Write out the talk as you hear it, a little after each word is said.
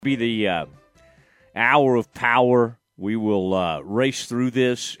Be the hour of power. We will race through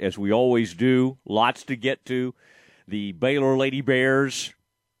this as we always do. Lots to get to. The Baylor Lady Bears,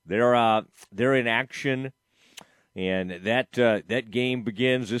 they're in action, and that game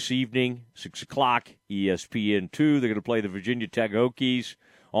begins this evening, 6 o'clock, ESPN2. They're going to play the Virginia Tech Hokies.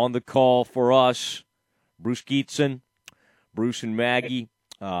 On the call for us, Bruce Geetson, Bruce and Maggie.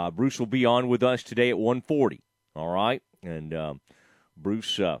 Bruce will be on with us today at 1:40. All right, and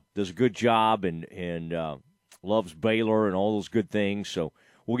Bruce does a good job and loves Baylor and all those good things. So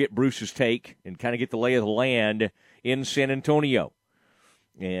we'll get Bruce's take and kind of get the lay of the land in San Antonio.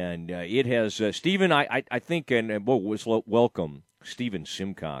 And it has Stephen, I think, and welcome Stephen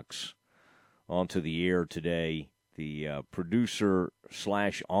Simcox onto the air today, the producer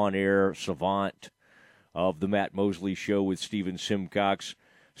 / on-air savant of the Matt Mosley Show with Stephen Simcox.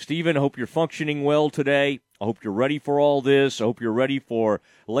 Stephen, I hope you're functioning well today. I hope you're ready for all this. I hope you're ready for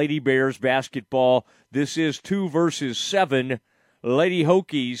Lady Bears basketball. This is 2 versus 7 Lady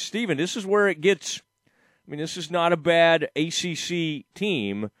Hokies. Stephen, this is where it gets – this is not a bad ACC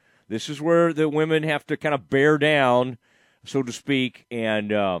team. This is where the women have to kind of bear down, so to speak,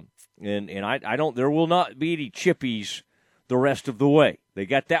 and I don't – there will not be any chippies the rest of the way. They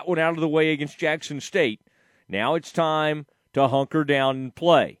got that one out of the way against Jackson State. Now it's time to hunker down and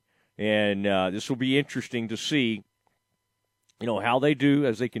play. And this will be interesting to see, how they do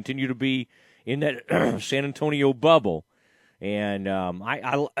as they continue to be in that San Antonio bubble. And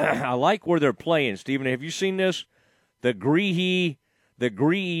I like where they're playing, Stephen. Have you seen this? The Greehey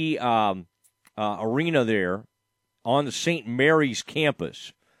arena there on the St. Mary's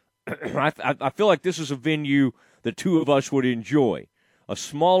campus. I feel like this is a venue the two of us would enjoy. A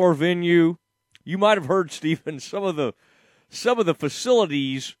smaller venue. You might have heard, Stephen, some of the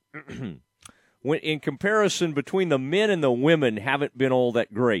facilities when in comparison between the men and the women haven't been all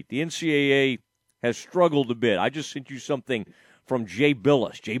that great. The NCAA has struggled a bit. I just sent you something from Jay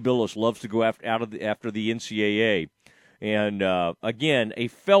Billis. Jay Billis loves to go after the NCAA. And, again, a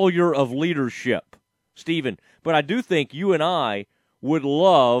failure of leadership, Stephen. But I do think you and I would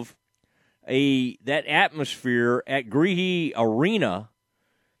love that atmosphere at Greehey Arena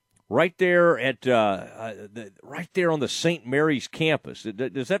right there right there on the St. Mary's campus.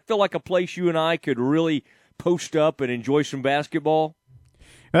 Does that feel like a place you and I could really post up and enjoy some basketball?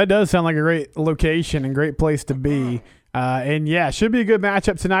 That does sound like a great location and great place to be. And, yeah, should be a good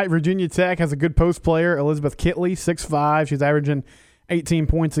matchup tonight. Virginia Tech has a good post player, Elizabeth Kitley, 6'5". She's averaging 18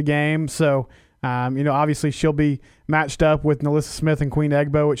 points a game. So, obviously she'll be matched up with Nalissa Smith and Queen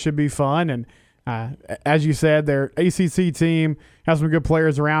Egbo. It should be fun. And, as you said, their ACC team has some good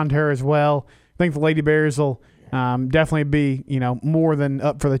players around her as well. I think the Lady Bears will definitely be, more than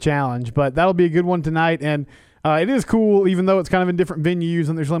up for the challenge. But that'll be a good one tonight. And it is cool, even though it's kind of in different venues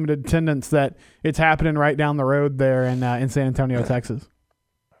and there's limited attendance, that it's happening right down the road there in San Antonio, Texas.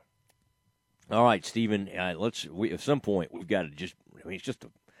 All right, Stephen, at some point we've got to just – it's just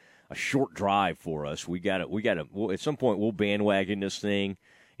a short drive for us. We got to at some point we'll bandwagon this thing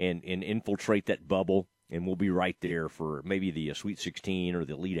and infiltrate that bubble, and we'll be right there for maybe the Sweet 16 or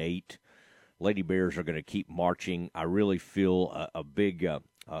the Elite 8. Lady Bears are going to keep marching. I really feel a big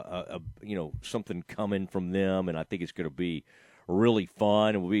something coming from them, and I think it's going to be really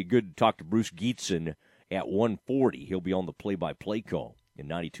fun. It will be good to talk to Bruce Geetson at 1:40. He'll be on the play-by-play call in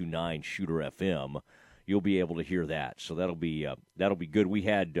 92.9 Shooter FM. You'll be able to hear that, so that'll be good. We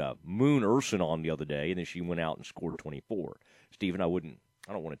had Moon Urson on the other day, and then she went out and scored 24. Stephen,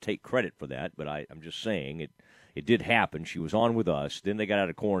 I don't want to take credit for that, but I'm just saying it did happen. She was on with us. Then they got out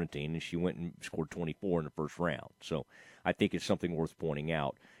of quarantine, and she went and scored 24 in the first round. So I think it's something worth pointing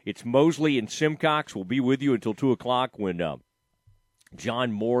out. It's Mosley and Simcox. We'll be with you until 2 o'clock when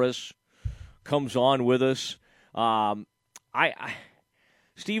John Morris comes on with us.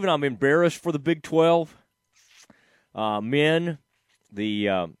 Stephen, I'm embarrassed for the Big 12 men.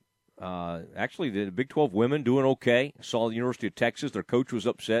 Actually, the Big 12 women doing okay. I saw the University of Texas. Their coach was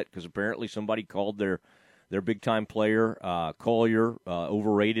upset because apparently somebody called their big-time player, Collier,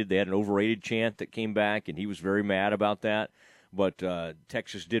 overrated. They had an overrated chant that came back, and he was very mad about that. But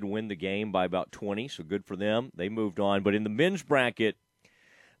Texas did win the game by about 20, so good for them. They moved on. But in the men's bracket,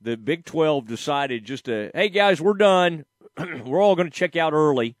 the Big 12 decided just to, hey, guys, we're done. We're all going to check out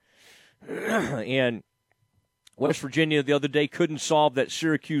early. And West Virginia the other day couldn't solve that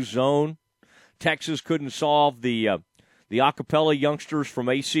Syracuse zone. Texas couldn't solve the acapella youngsters from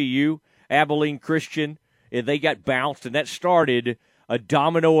ACU, Abilene Christian. And they got bounced, and that started a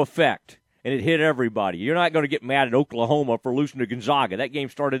domino effect. and it hit everybody. You're not going to get mad at Oklahoma for losing to Gonzaga. That game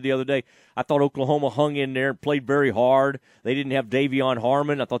started the other day. I thought Oklahoma hung in there and played very hard. They didn't have Davion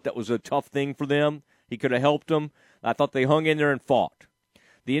Harmon. I thought that was a tough thing for them. He could have helped them. I thought they hung in there and fought.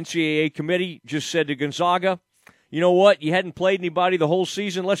 The NCAA committee just said to Gonzaga, you know what? You hadn't played anybody the whole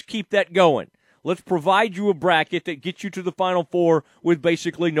season. Let's keep that going. Let's provide you a bracket that gets you to the Final Four with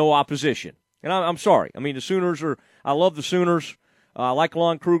basically no opposition. And I'm sorry. I mean, the Sooners I love the Sooners. I like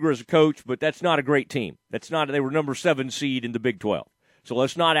Lon Kruger as a coach, but that's not a great team. They were number 7 seed in the Big 12. So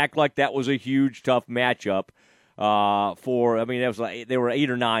let's not act like that was a huge, tough matchup they were 8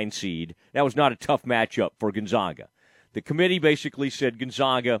 or 9 seed. That was not a tough matchup for Gonzaga. The committee basically said,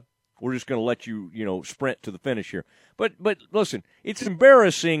 Gonzaga, we're just going to let you, sprint to the finish here. But listen, it's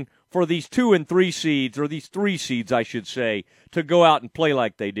embarrassing for these 2 and 3 seeds, or these 3 seeds, I should say, to go out and play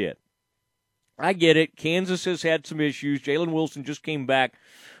like they did. I get it. Kansas has had some issues. Jalen Wilson just came back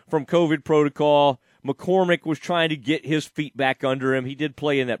from COVID protocol. McCormick was trying to get his feet back under him. He did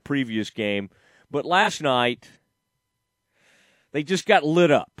play in that previous game. But last night, they just got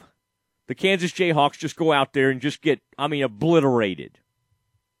lit up. The Kansas Jayhawks just go out there and just get, obliterated.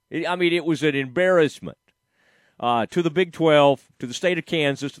 It was an embarrassment to the Big 12, to the state of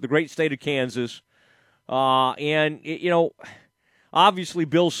Kansas, to the great state of Kansas. Obviously,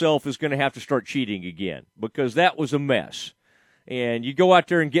 Bill Self is going to have to start cheating again because that was a mess. And you go out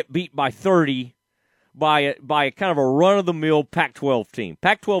there and get beat by 30 by a kind of a run-of-the-mill Pac-12 team.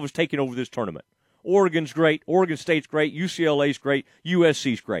 Pac-12 is taking over this tournament. Oregon's great. Oregon State's great. UCLA's great.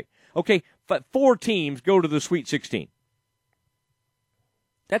 USC's great. Okay, but 4 teams go to the Sweet 16.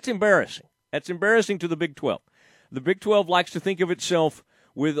 That's embarrassing. That's embarrassing to the Big 12. The Big 12 likes to think of itself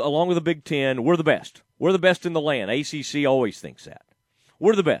along with the Big 10, we're the best. We're the best in the land. ACC always thinks that.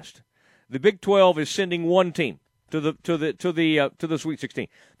 We're the best. The Big 12 is sending 1 team to the Sweet 16.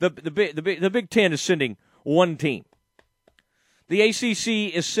 The Big 10 is sending 1 team. The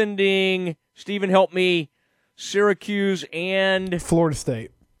ACC is sending, Stephen, help me, Syracuse and Florida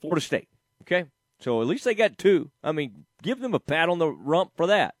State. Okay, so at least they got 2. Give them a pat on the rump for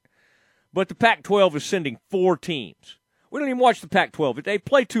that. But the Pac-12 is sending 4 teams. We don't even watch the Pac-12. They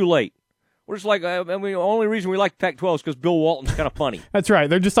play too late. We're just like, the only reason we like the Pac-12 is because Bill Walton's kind of funny. That's right.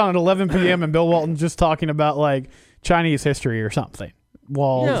 They're just on at 11 p.m. and Bill Walton's just talking about, Chinese history or something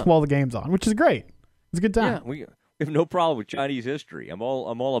while the game's on, which is great. It's a good time. Yeah, we have no problem with Chinese history. I'm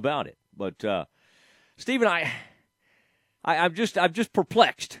all about it. But, Stephen, I'm just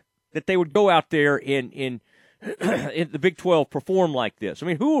perplexed that they would go out there in the Big 12 perform like this.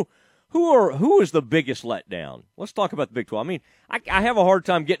 Who is the biggest letdown? Let's talk about the Big 12. I have a hard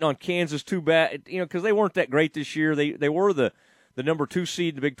time getting on Kansas too bad, because they weren't that great this year. They were the number 2 seed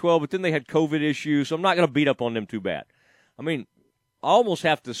in the Big 12, but then they had COVID issues, so I'm not going to beat up on them too bad. I almost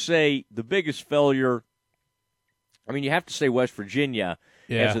have to say the biggest failure, you have to say West Virginia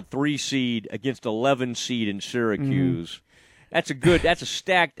as a 3 seed against 11 seed in Syracuse. Mm-hmm. That's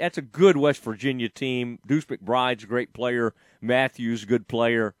a good West Virginia team. Deuce McBride's a great player. Matthews, good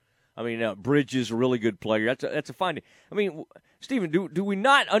player. Bridges, a really good player. That's a finding. Stephen, do we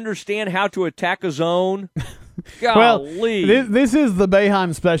not understand how to attack a zone? Golly. Well, this is the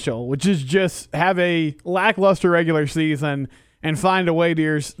Boeheim special, which is just have a lackluster regular season and find a way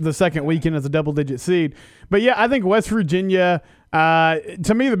to the second weekend as a double-digit seed. But, I think West Virginia,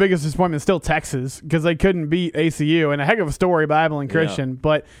 to me, the biggest disappointment is still Texas because they couldn't beat ACU. And a heck of a story by Abilene Christian.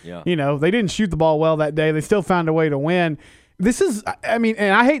 But, they didn't shoot the ball well that day. They still found a way to win. This is, and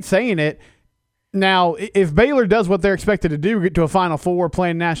I hate saying it. Now, if Baylor does what they're expected to do, get to a Final Four, play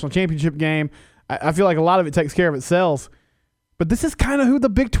a national championship game, I feel like a lot of it takes care of itself. But this is kind of who the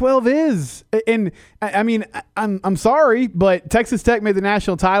Big 12 is. And, I'm sorry, but Texas Tech made the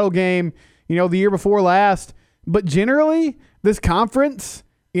national title game, the year before last. But generally, this conference,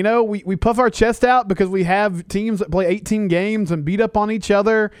 we puff our chest out because we have teams that play 18 games and beat up on each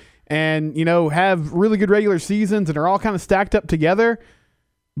other and, have really good regular seasons and are all kind of stacked up together.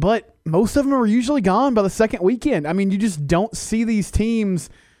 But most of them are usually gone by the second weekend. You just don't see these teams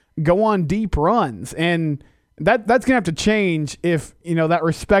go on deep runs. And that's going to have to change if, that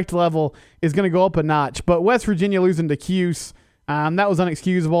respect level is going to go up a notch. But West Virginia losing to Cuse, that was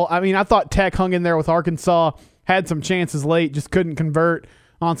unexcusable. I thought Tech hung in there with Arkansas, had some chances late, just couldn't convert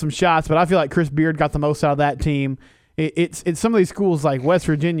on some shots. But I feel like Chris Beard got the most out of that team. It's some of these schools like West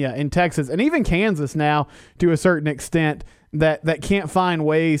Virginia and Texas and even Kansas now to a certain extent that can't find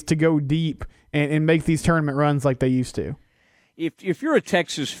ways to go deep and make these tournament runs like they used to. If you're a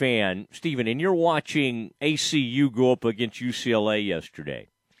Texas fan, Stephen, and you're watching ACU go up against UCLA yesterday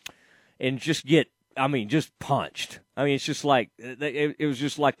and just get just punched. I mean, it's just like it was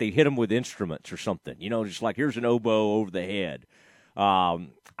just like they hit him with instruments or something. Just like here's an oboe over the head.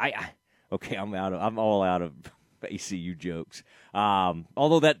 Okay, I'm all out of ACU jokes.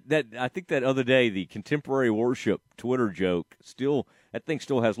 Although that I think that other day the contemporary worship Twitter joke that thing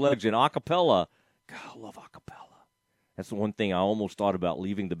still has legs. In acapella, God, I love acapella. That's the one thing I almost thought about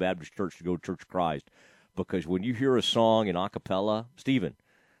leaving the Baptist church to go to Church of Christ, because when you hear a song in acapella, Stephen,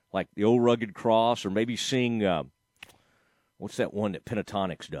 like the Old Rugged Cross, or maybe sing what's that one that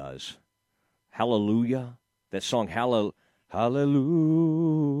Pentatonics does? Hallelujah. That song Hallelujah.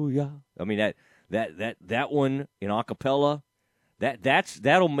 I mean that one in acapella,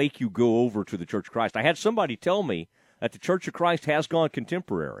 that'll make you go over to the Church of Christ. I had somebody tell me that the Church of Christ has gone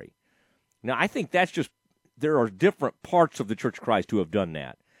contemporary. Now I think that's just there are different parts of the Church of Christ who have done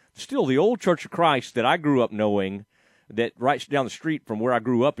that. Still, the old Church of Christ that I grew up knowing, that right down the street from where I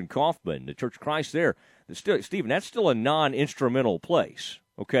grew up in Kaufman, the Church of Christ there, Stephen, that's still a non-instrumental place.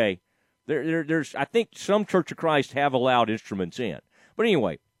 Okay, there's I think some Church of Christ have allowed instruments in, but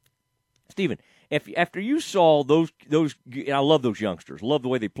anyway, Stephen, after you saw those, I love those youngsters, love the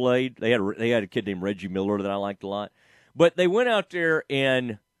way they played. They had a kid named Reggie Miller that I liked a lot, but they went out there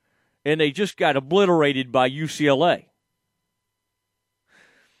and they just got obliterated by UCLA.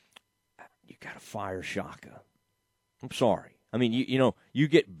 You got to fire Shaka. I'm sorry. I mean, you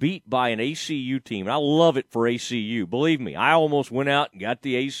get beat by an ACU team, and I love it for ACU. Believe me, I almost went out and got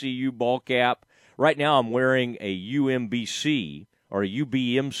the ACU ball cap. Right now I'm wearing a UMBC or a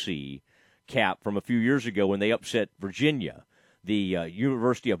UBMC cap from a few years ago when they upset Virginia, the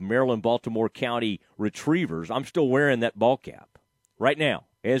University of Maryland, Baltimore County Retrievers. I'm still wearing that ball cap right now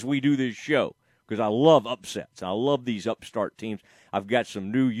as we do this show because I love upsets. I love these upstart teams. I've got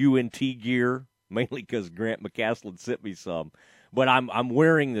some new UNT gear, mainly because Grant McCaslin sent me some. But I'm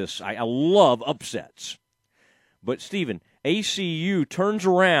wearing this. I love upsets. But, Stephen, ACU turns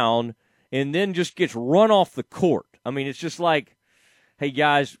around and then just gets run off the court. I mean, it's just like, hey,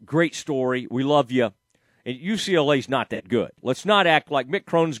 guys, great story. We love you. And UCLA's not that good. Let's not act like Mick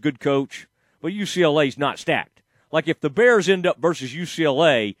Cronin's a good coach, but UCLA's not stacked. Like if the Bears end up versus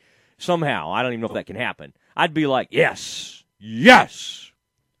UCLA somehow, I don't even know if that can happen, I'd be like, yes,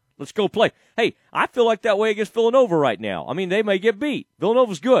 let's go play. Hey, I feel like that way against Villanova right now. I mean, they may get beat.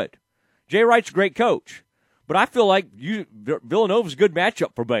 Villanova's good. Jay Wright's a great coach. But I feel like Villanova's a good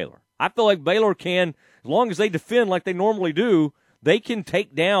matchup for Baylor. I feel like Baylor can, as long as they defend like they normally do, they can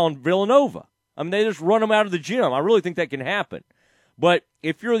take down Villanova. I mean, they just run them out of the gym. I really think that can happen. But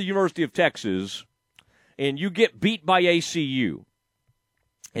if you're the University of Texas and you get beat by ACU,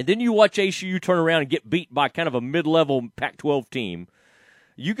 and then you watch ACU turn around and get beat by kind of a mid-level Pac-12 team,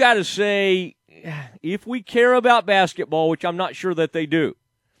 you got to say, if we care about basketball, which I'm not sure that they do,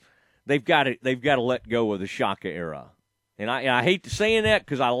 they've got to let go of the Shaka era. And I hate saying that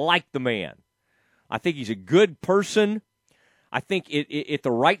because I like the man. I think he's a good person. I think at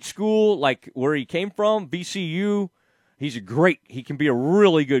the right school, like where he came from, VCU, he can be a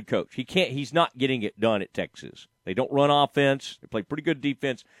really good coach. He's not getting it done at Texas. They don't run offense. They play pretty good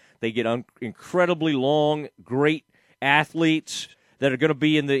defense. They get incredibly long, great athletes that are going to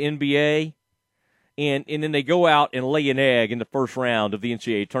be in the NBA. And then they go out and lay an egg in the first round of the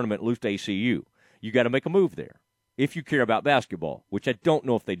NCAA tournament and lose to ACU. You got to make a move there if you care about basketball, which I don't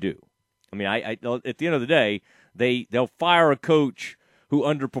know if they do. I mean, I at the end of the day, they'll fire a coach who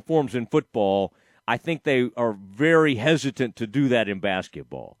underperforms in football. I think they are very hesitant to do that in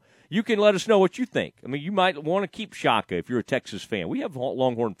basketball. You can let us know what you think. I mean, you might want to keep Shaka if you're a Texas fan. We have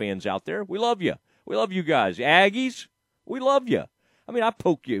Longhorn fans out there. We love you. We love you guys. Aggies, we love you. I mean, I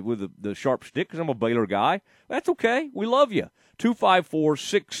poke you with the sharp stick because I'm a Baylor guy. That's okay. We love you.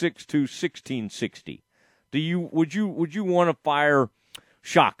 254-662-1660. Would you want to fire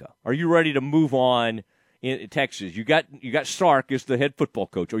Shaka? Are you ready to move on in Texas? You got Sark as the head football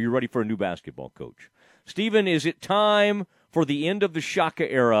coach. Are you ready for a new basketball coach? Stephen, is it time for the end of the Shaka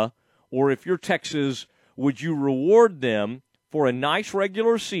era? Or if you're Texas, would you reward them for a nice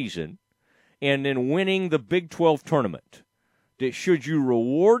regular season and then winning the Big 12 tournament? Should you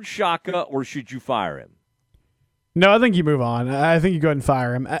reward Shaka or should you fire him? No, I think you move on. I think you go ahead and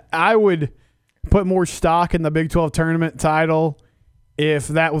fire him. I would put more stock in the Big 12 tournament title if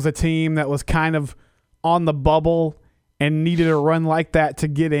that was a team that was kind of on the bubble and needed a run like that to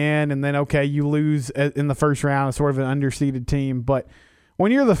get in, and then, okay, you lose in the first round as sort of an underseeded team. But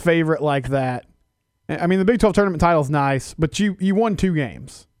when you're the favorite like that, I mean, the Big 12 tournament title is nice, but you won 2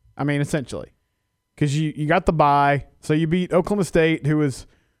 games, I mean, essentially, because you got the bye. So you beat Oklahoma State, who was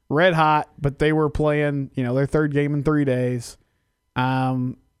red hot, but they were playing, their third game in 3 days.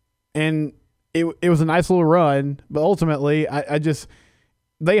 And it was a nice little run, but ultimately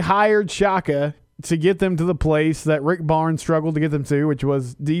they hired Shaka to get them to the place that Rick Barnes struggled to get them to, which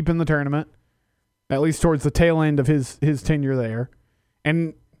was deep in the tournament, at least towards the tail end of his tenure there.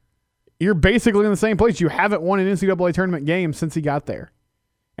 And you're basically in the same place. You haven't won an NCAA tournament game since he got there.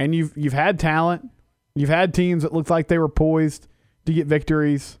 And you've had talent. You've had teams that looked like they were poised to get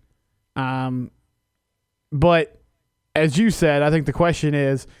victories. But as you said, I think the question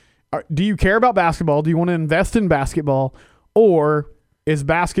is, do you care about basketball? Do you want to invest in basketball? Or is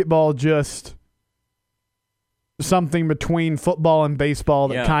basketball just something between football and baseball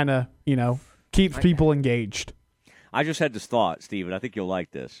that kind of, keeps people engaged? I just had this thought, Stephen. I think you'll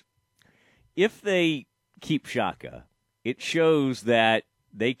like this. If they keep Shaka, it shows that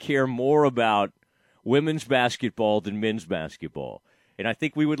they care more about women's basketball than men's basketball. And I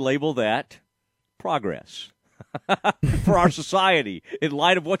think we would label that progress for our society in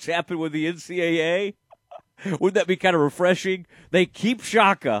light of what's happened with the NCAA. Wouldn't that be kind of refreshing? They keep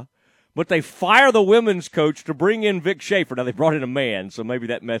Shaka, but they fire the women's coach to bring in Vic Schaefer. Now, they brought in a man, so maybe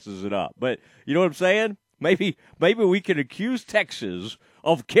that messes it up. But you know what I'm saying? Maybe we can accuse Texas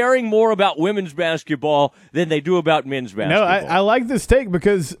of caring more about women's basketball than they do about men's basketball. No, I like this take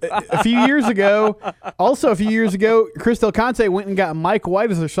because a few years ago, Chris Del Conte went and got Mike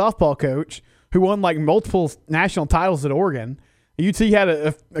White as their softball coach, who won like multiple national titles at Oregon. UT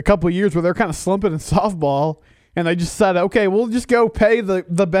had a couple of years where they're kind of slumping in softball, and they just decided, okay, we'll just go pay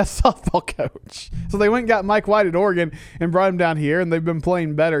the best softball coach. So they went and got Mike White at Oregon and brought him down here, and they've been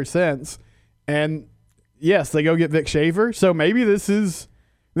playing better since. And yes, they go get Vic Schaefer. So maybe this is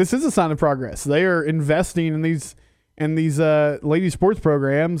a sign of progress. They are investing in these ladies sports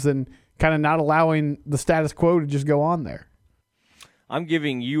programs and kind of not allowing the status quo to just go on there. I'm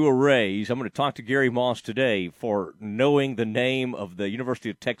giving you a raise. I'm going to talk to Gary Moss today for knowing the name of the University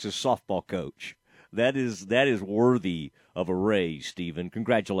of Texas softball coach. That is worthy of a raise, Stephen.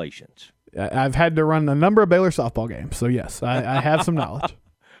 Congratulations. I've had to run a number of Baylor softball games, so yes, I have some knowledge.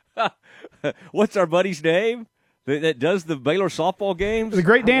 What's our buddy's name that does the Baylor softball games? The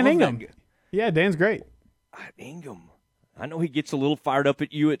great Dan Ingham. Yeah, Dan's great. Ingham. I know he gets a little fired up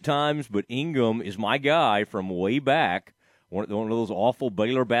at you at times, but Ingham is my guy from way back. One of those awful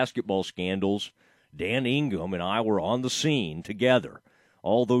Baylor basketball scandals. Dan Ingham and I were on the scene together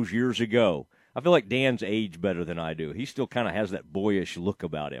all those years ago. I feel like Dan's aged better than I do. He still kind of has that boyish look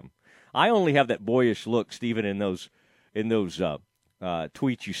about him. I only have that boyish look, Stephen, in those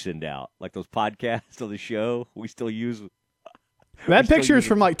tweets you send out, like those podcasts of the show. We still use that picture is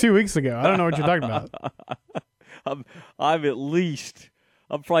from like 2 weeks ago. I don't know what you're talking about. I'm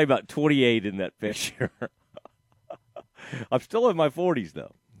probably about 28 in that picture. I'm still in my 40s,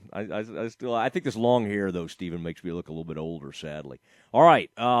 though. I think this long hair, though, Stephen, makes me look a little bit older, sadly. All right,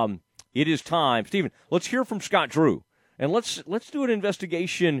 it is time. Stephen, let's hear from Scott Drew, and let's do an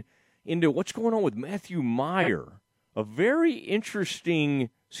investigation into what's going on with Matthew Meyer. A very interesting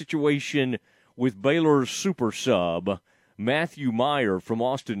situation with Baylor's super sub, Matthew Meyer from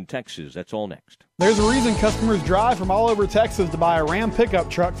Austin, Texas. That's all next. There's a reason customers drive from all over Texas to buy a Ram pickup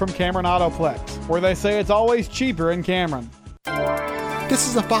truck from Cameron Autoplex, where they say it's always cheaper in Cameron. This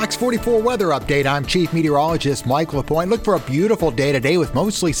is a Fox 44 weather update. I'm Chief Meteorologist Mike LaPointe. Look for a beautiful day today with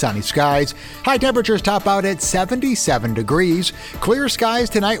mostly sunny skies. High temperatures top out at 77 degrees. Clear skies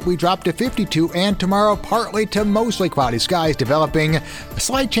tonight, we drop to 52, and tomorrow partly to mostly cloudy skies developing. A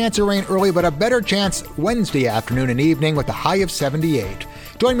slight chance of rain early, but a better chance Wednesday afternoon and evening with a high of 78.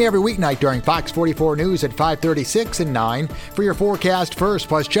 Join me every weeknight during Fox 44 News at 5:36 and 9 for your forecast first.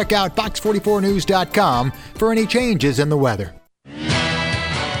 Plus, check out fox44news.com for any changes in the weather.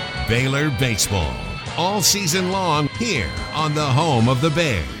 Baylor baseball all season long here on the home of the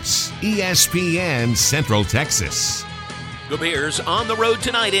Bears, ESPN Central Texas. The Bears on the road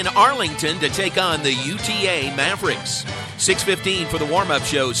tonight in Arlington to take on the UTA Mavericks. 6:15 for the warm-up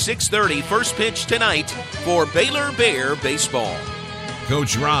show, 6:30 first pitch tonight for Baylor Bear baseball.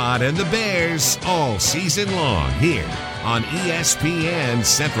 Coach Rod and the Bears all season long here on ESPN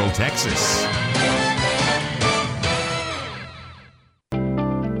Central Texas.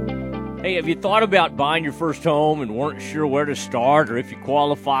 Hey, have you thought about buying your first home and weren't sure where to start or if you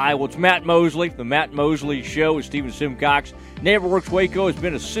qualify? Well, it's Matt Mosley, the Matt Mosley Show with Stephen Simcox. NeighborWorks Waco has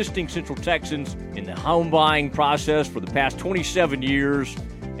been assisting Central Texans in the home buying process for the past 27 years,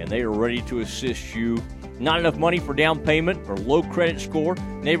 and they are ready to assist you. Not enough money for down payment or low credit score?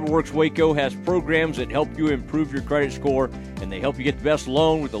 NeighborWorks Waco has programs that help you improve your credit score, and they help you get the best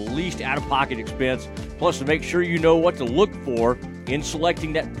loan with the least out-of-pocket expense. Plus, to make sure you know what to look for in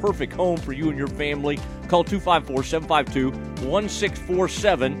selecting that perfect home for you and your family. Call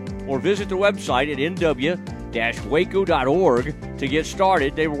 254-752-1647 or visit the website at nw-waco.org to get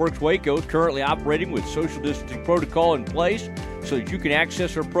started. NeighborWorks Waco is currently operating with social distancing protocol in place so that you can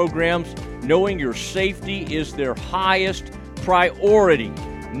access their programs knowing your safety is their highest priority.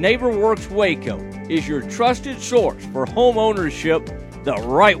 NeighborWorks Waco is your trusted source for home ownership the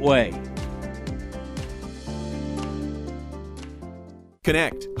right way.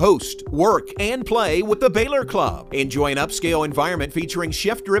 Connect, host, work, and play with the Baylor Club. Enjoy an upscale environment featuring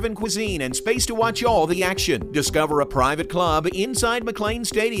chef-driven cuisine and space to watch all the action. Discover a private club inside McLean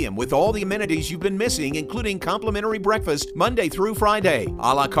Stadium with all the amenities you've been missing, including complimentary breakfast Monday through Friday,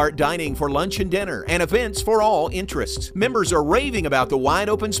 a la carte dining for lunch and dinner, and events for all interests. Members are raving about the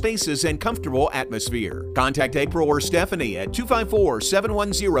wide-open spaces and comfortable atmosphere. Contact April or Stephanie at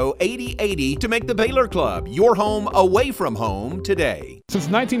 254-710-8080 to make the Baylor Club your home away from home today. Since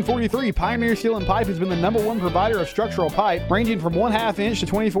 1943, Pioneer Steel and Pipe has been the #1 provider of structural pipe, ranging from 1/2 inch to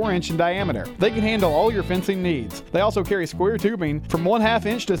 24 inch in diameter. They can handle all your fencing needs. They also carry square tubing from 1/2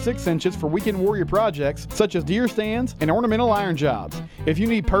 inch to 6 inches for weekend warrior projects such as deer stands and ornamental iron jobs. If you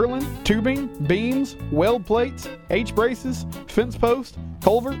need purlin, tubing, beams, weld plates, H-braces, fence posts,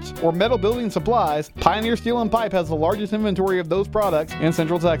 culverts, or metal building supplies, Pioneer Steel and Pipe has the largest inventory of those products in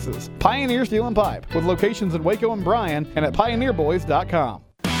Central Texas. Pioneer Steel and Pipe, with locations in Waco and Bryan and at pioneerboys.com.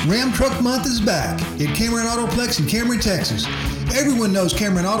 Ram Truck Month is back at Cameron Autoplex in Cameron, Texas. Everyone knows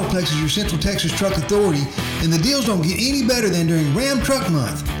Cameron Autoplex is your Central Texas truck authority, and the deals don't get any better than during Ram Truck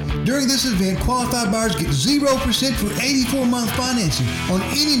Month. During this event, qualified buyers get 0% for 84-month financing on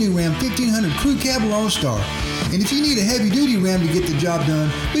any new Ram 1500 Crew Cab or Lone Star. And if you need a heavy-duty Ram to get the job done,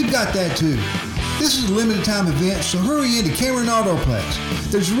 we've got that too. This is a limited time event, so hurry into Cameron Autoplex.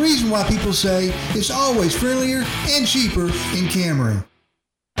 There's a reason why people say it's always friendlier and cheaper in Cameron.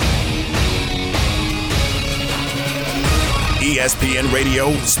 ESPN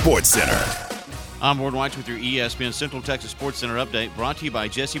Radio Sports Center. I'm Ward White with your ESPN Central Texas Sports Center update, brought to you by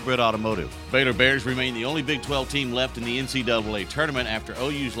Jesse Britt Automotive. Baylor Bears remain the only Big 12 team left in the NCAA tournament after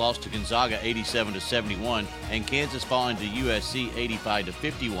OU's loss to Gonzaga 87-71 and Kansas falling to USC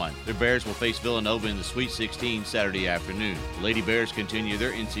 85-51. The Bears will face Villanova in the Sweet 16 Saturday afternoon. The Lady Bears continue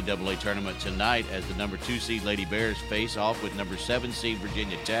their NCAA tournament tonight as the number 2 seed Lady Bears face off with number 7 seed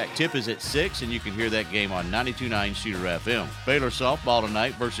Virginia Tech. Tip is at 6, and you can hear that game on 92.9 Shooter FM. Baylor softball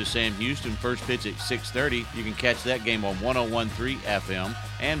tonight versus Sam Houston, first pitch at 6:30. You can catch that game on 101.3 FM.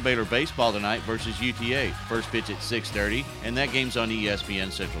 And Baylor baseball tonight versus UTA. First pitch at 6:30, and that game's on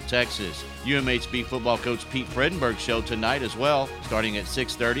ESPN Central Texas. UMHB football coach Pete Fredenberg's show tonight as well, starting at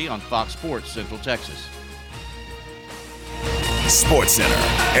 6:30 on Fox Sports Central Texas. Sports Center,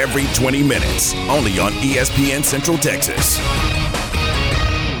 every 20 minutes, only on ESPN Central Texas.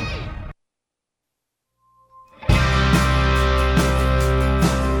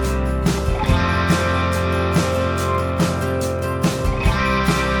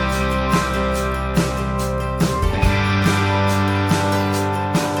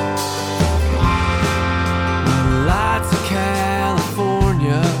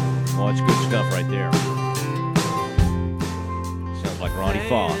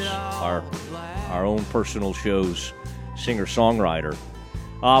 Personal show's singer-songwriter.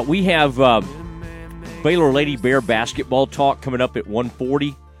 We have Baylor Lady Bear basketball talk coming up at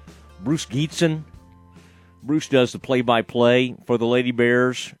 1:40. Bruce Gietzen. Bruce does the play-by-play for the Lady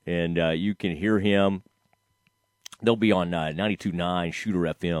Bears, and you can hear him. They'll be on 92.9 Shooter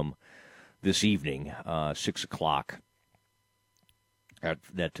FM this evening, 6 o'clock.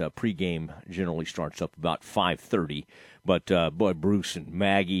 That pregame generally starts up about 5:30. But, boy, Bruce and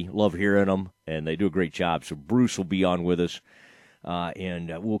Maggie, love hearing them, and they do a great job. So Bruce will be on with us,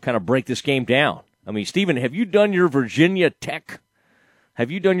 and we'll kind of break this game down. I mean, Stephen, have you done your Virginia Tech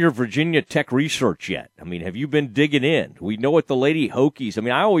research yet? I mean, have you been digging in? We know what the Lady Hokies, I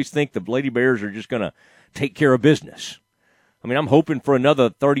mean, I always think the Lady Bears are just going to take care of business. I mean, I'm hoping for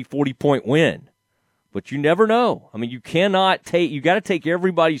another 30, 40-point win. But you never know. I mean, you got to take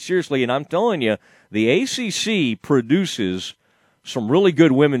everybody seriously, and I'm telling you, the ACC produces some really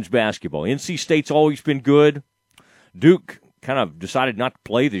good women's basketball. NC State's always been good. Duke kind of decided not to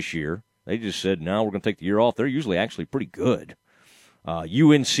play this year. They just said, no, we're going to take the year off. They're usually actually pretty good.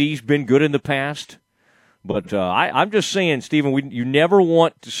 UNC's been good in the past. But I'm just saying, Stephen, you never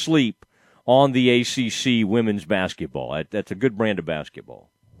want to sleep on the ACC women's basketball. That's a good brand of basketball.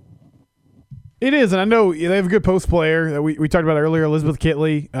 It is, and I know they have a good post player that we talked about earlier, Elizabeth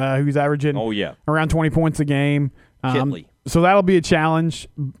Kitley, who's averaging around 20 points a game. Kitley. So that'll be a challenge,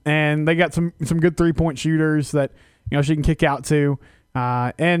 and they got some good three-point shooters that she can kick out to.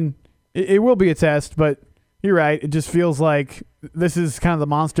 And it will be a test, but you're right. It just feels like this is kind of the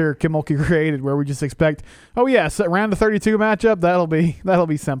monster Kim Mulkey created, where we just expect, so round of 32 matchup, that'll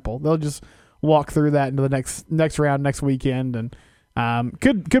be simple. They'll just walk through that into the next round next weekend, and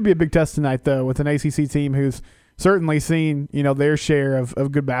could be a big test tonight though, with an ACC team who's certainly seen their share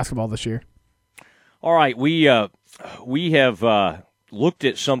of good basketball this year. All right, we have looked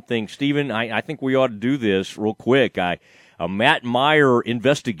at something, Stephen. I think we ought to do this real quick. A Matt Meyer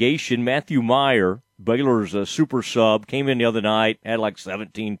investigation. Matthew Meyer, Baylor's super sub, came in the other night, had like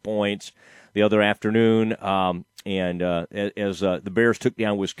 17 points the other afternoon, and as the Bears took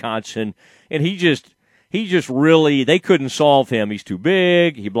down Wisconsin, and he just really, they couldn't solve him. He's too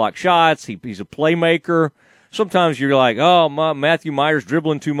big. He blocks shots. He's a playmaker. Sometimes you're like, Matthew Meyer's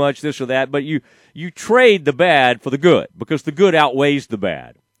dribbling too much, this or that, but you trade the bad for the good, because the good outweighs the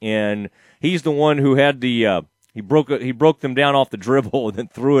bad, and he's the one who had the he broke them down off the dribble and then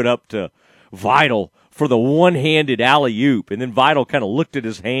threw it up to Vital for the one-handed alley-oop, and then Vital kind of looked at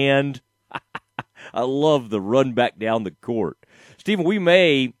his hand. I love the run back down the court. Stephen, we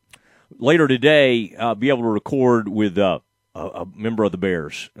may later today be able to record with a member of the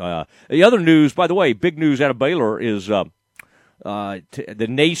Bears. The other news, by the way, big news out of Baylor is the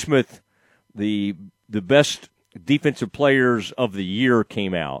Naismith, the best defensive players of the year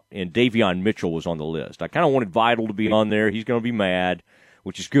came out, and Davion Mitchell was on the list. I kind of wanted Vital to be on there. He's going to be mad,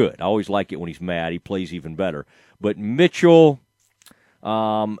 which is good. I always like it when he's mad. He plays even better. But Mitchell,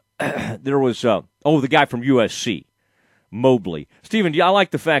 there was the guy from USC, Mobley. Stephen, I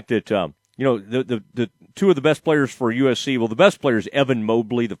like the fact that the two of the best players for USC. Well, the best player is Evan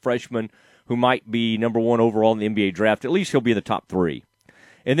Mobley, the freshman, who might be number 1 overall in the NBA draft. At least he'll be in the top 3.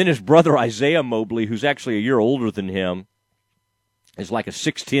 And then his brother, Isaiah Mobley, who's actually a year older than him, is like a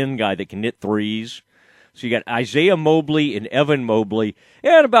 6'10" guy that can hit threes. So you got Isaiah Mobley and Evan Mobley.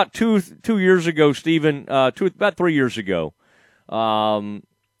 And about two years ago, Stephen, about 3 years ago,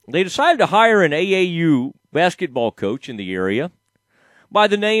 they decided to hire an AAU basketball coach in the area by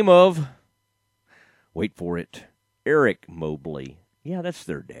the name of, wait for it, Eric Mobley. Yeah, that's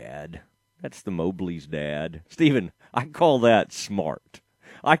their dad. That's the Mobley's dad. Stephen, I call that smart.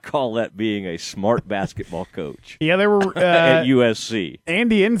 I call that being a smart basketball coach. Yeah, there were at USC.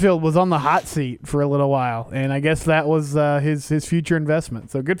 Andy Enfield was on the hot seat for a little while, and I guess that was his future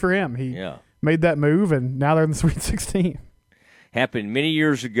investment. So good for him. He made that move, and now they're in the Sweet 16. Happened many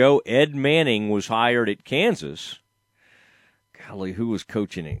years ago. Ed Manning was hired at Kansas. Golly, who was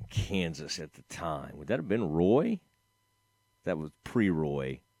coaching in Kansas at the time? Would that have been Roy? That was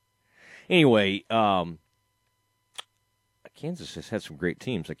pre-Roy. Anyway, Kansas has had some great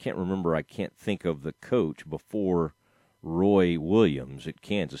teams. I can't think of the coach before Roy Williams at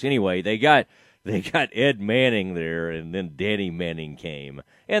Kansas. Anyway, they got Ed Manning there, and then Danny Manning came,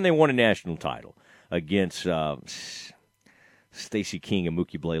 and they won a national title against Stacey King and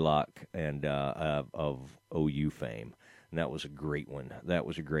Mookie Blaylock and of OU fame. And that was a great one. That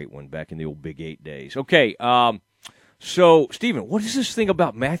was a great one back in the old Big 8 days. Okay, so, Stephen, what is this thing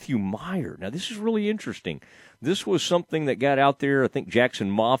about Matthew Meyer? Now, this is really interesting. This was something that got out there. I think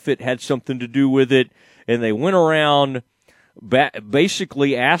Jackson Moffitt had something to do with it, and they went around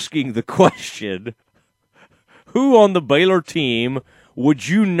basically asking the question, who on the Baylor team would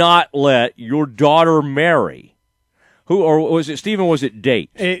you not let your daughter marry? Who, or was it, Stephen, was it date?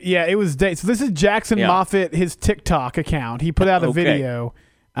 It was date. So this is Jackson Moffitt, his TikTok account. He put out a video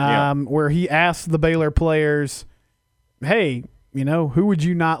where he asked the Baylor players, hey, who would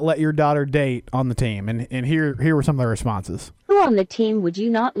you not let your daughter date on the team? And here were some of the responses. Who on the team would you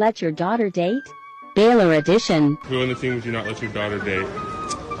not let your daughter date? Baylor edition. Who on the team would you not let your daughter date?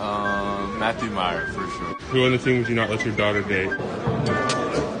 Matthew Meyer, for sure. Who on the team would you not let your daughter date?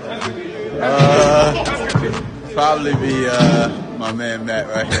 Probably be my man Matt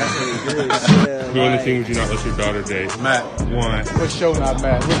right here. Who on the team would you not let your daughter date? Matt. One. What show not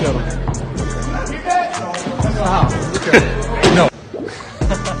Matt? Look at him. No.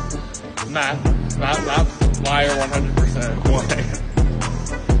 Matt Meyer 100%. Why?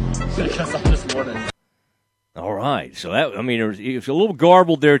 Because I just wanted. All right. So that, it was a little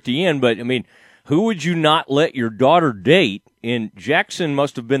garbled there at the end, but who would you not let your daughter date? And Jackson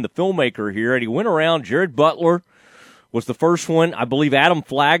must have been the filmmaker here, and he went around. Jared Butler was the first one. I believe Adam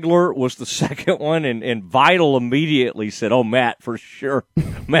Flagler was the second one, and Vital immediately said, oh, Matt, for sure.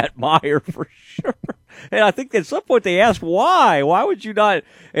 Matt Meyer, for sure. And I think at some point they asked why. Why would you not?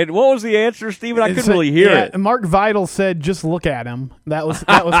 And what was the answer, Stephen? I couldn't really hear it. Mark Vital said, just look at him. That was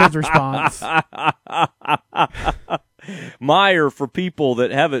his response. Meyer, for people that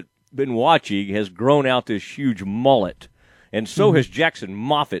haven't been watching, has grown out this huge mullet. And so has Jackson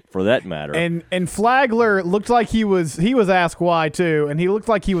Moffitt, for that matter. And Flagler looked like he was asked why, too, and he looked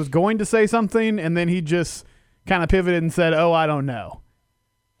like he was going to say something, and then he just kind of pivoted and said, I don't know.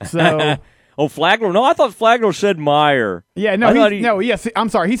 So... Oh, Flagler? No, I thought Flagler said Meyer. Yeah, yes, I'm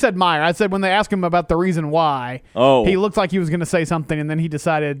sorry. He said Meyer. I said when they asked him about the reason why, he looked like he was going to say something, and then he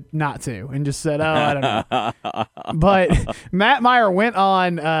decided not to and just said, I don't know. But Matt Meyer went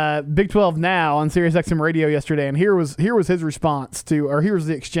on Big 12 Now on SiriusXM Radio yesterday, and here was his response here was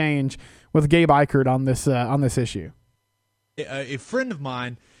the exchange with Gabe Eichert on this issue. A friend of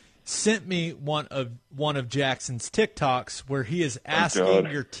mine sent me one of Jackson's TikToks where he is asking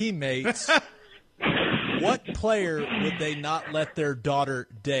your teammates what player would they not let their daughter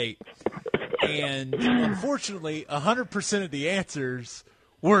date. And unfortunately, 100% of the answers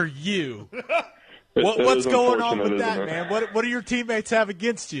were you. What's going on with that, man? What do your teammates have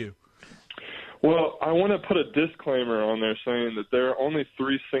against you? Well, I want to put a disclaimer on there saying that there are only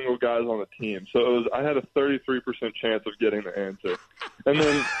 3 single guys on the team. So I had a 33% chance of getting the answer. And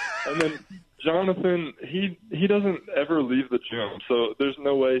then Jonathan, he doesn't ever leave the gym. So there's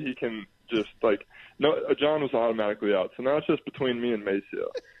no way he can just John was automatically out. So now it's just between me and Maceo.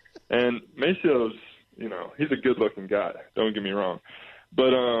 And Maceo's, he's a good-looking guy. Don't get me wrong.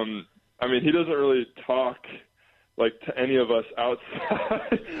 But, he doesn't really talk to any of us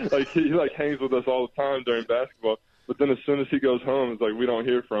outside. He hangs with us all the time during basketball. But then as soon as he goes home, it's we don't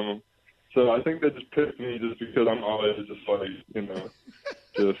hear from him. So I think they just picked me just because I'm always just I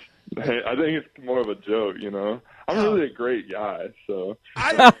think it's more of a joke, I'm really a great guy, so.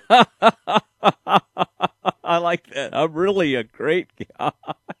 I like that. I'm really a great guy.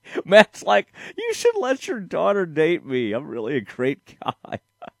 Matt's like, you should let your daughter date me. I'm really a great guy.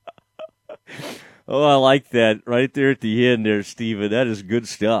 Oh, I like that right there at the end there, Steven. That is good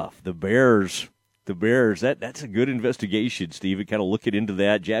stuff. The Bears, that's a good investigation, Steven, kind of looking into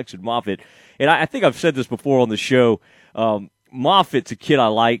that. Jackson Moffitt. And I think I've said this before on the show. Moffitt's a kid I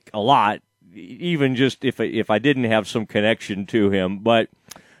like a lot, even just if I didn't have some connection to him, but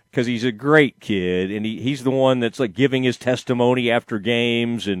because he's a great kid, and he's the one that's giving his testimony after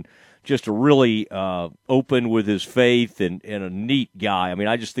games and just a really open with his faith and a neat guy.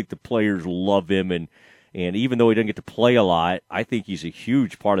 I just think the players love him, and even though he doesn't get to play a lot, I think he's a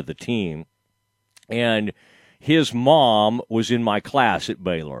huge part of the team. And his mom was in my class at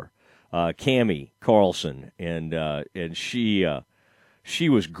Baylor, Cammie Carlson, and she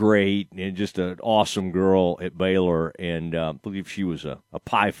was great and just an awesome girl at Baylor, and I believe she was a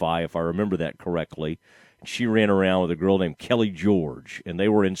Pi Phi, if I remember that correctly. She ran around with a girl named Kelly George, and they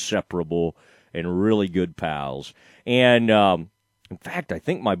were inseparable and really good pals. And, in fact, I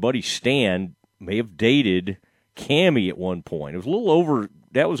think my buddy Stan may have dated Cammie at one point. It was a little over –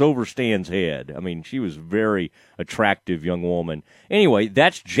 that was over Stan's head. She was a very attractive young woman. Anyway,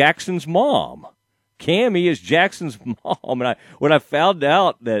 that's Jackson's mom. Cammie is Jackson's mom. And when I found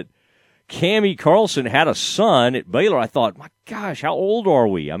out that Cammie Carlson had a son at Baylor, I thought, my gosh, how old are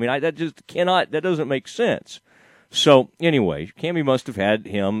we? That doesn't make sense. So anyway, Cammie must have had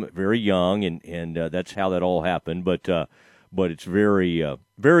him very young, and that's how that all happened. But it's very,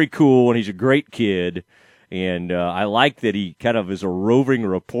 very cool, and he's a great kid. And I like that he kind of is a roving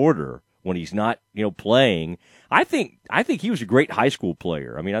reporter when he's not, playing. I think he was a great high school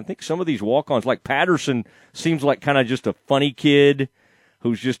player. I think some of these walk-ons, like Patterson, seems like kind of just a funny kid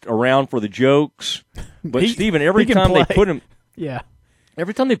who's just around for the jokes. But Steven, every time they put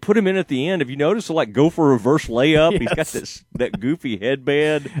him in at the end, have you noticed he'll go for a reverse layup? Yes. He's got that goofy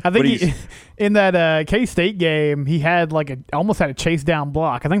headband. I think in that K-State game, he had almost had a chase down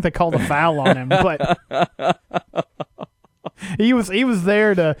block. I think they called a foul on him, but he was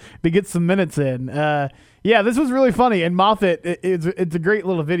there to get some minutes in. This was really funny, and Moffitt, it's a great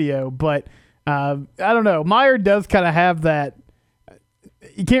little video, but I don't know. Meyer does kind of have that.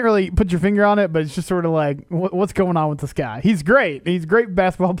 You can't really put your finger on it, but it's just sort of what's going on with this guy? He's great. He's a great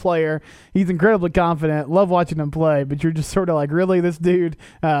basketball player. He's incredibly confident. Love watching him play, but you're just sort of really, this dude,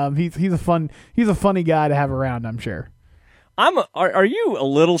 he's a funny guy to have around, I'm sure. Are you a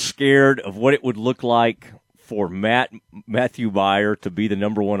little scared of what it would look like for Matthew Meyer to be the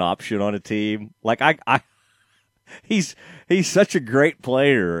number one option on a team? He's such a great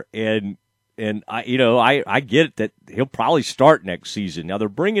player, and I get it that he'll probably start next season. Now they're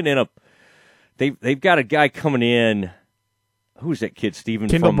bringing in they've got a guy coming in. Who's that kid, Steven?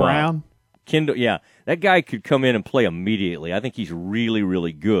 Kendall Brown. Kendall, yeah, that guy could come in and play immediately. I think he's really,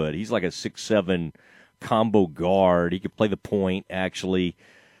 really good. He's like a 6'7" combo guard. He could play the point actually.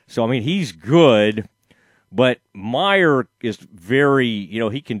 So he's good, But Meyer is very,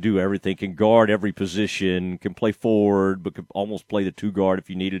 he can do everything, can guard every position, can play forward, but could almost play the two guard if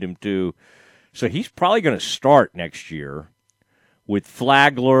you needed him to. So he's probably going to start next year with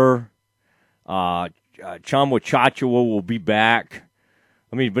Flagler. Chama Chachua will be back.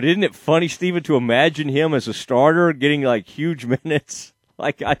 I mean, but isn't it funny, Stephen, to imagine him as a starter getting like huge minutes?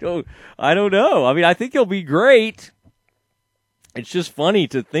 Like, I don't know. I mean, I think he'll be great. It's just funny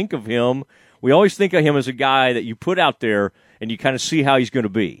to think of him. We always think of him as a guy that you put out there and you kind of see how he's going to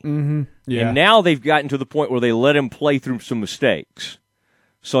be. Mm-hmm. Yeah. And now they've gotten to the point where they let him play through some mistakes.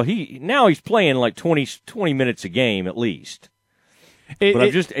 So he's playing like 20 minutes a game at least.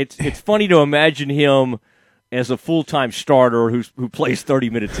 It's funny to imagine him as a full-time starter who plays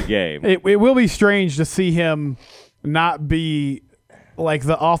 30 minutes a game. It will be strange to see him not be like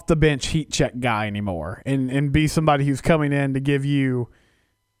the off-the-bench heat check guy anymore and be somebody who's coming in to give you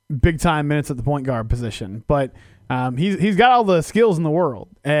big-time minutes at the point guard position. But he's got all the skills in the world.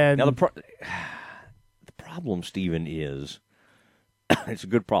 And now the problem, Stephen, is it's a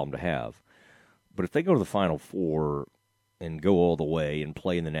good problem to have. But if they go to the Final Four and go all the way and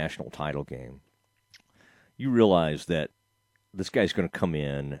play in the national title game, you realize that this guy's going to come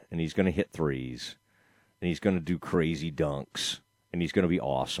in and he's going to hit threes and he's going to do crazy dunks and he's going to be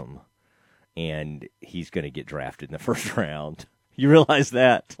awesome and he's going to get drafted in the first round. You realize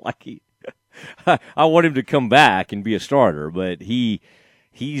that? Like I want him to come back and be a starter, but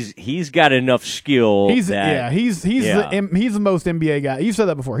he's got enough skill. He's the most NBA guy. You've said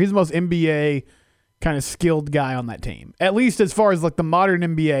that before. He's the most NBA kind of skilled guy on that team. At least as far as like the modern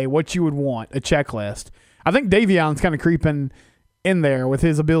NBA, what you would want, a checklist. I think Davion's kind of creeping in there with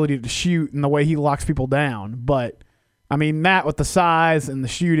his ability to shoot and the way he locks people down. But, I mean, Matt with the size and the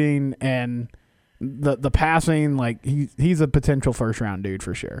shooting and the passing, like he's a potential first-round dude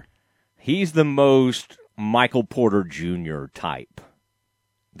for sure. He's the most Michael Porter Jr. type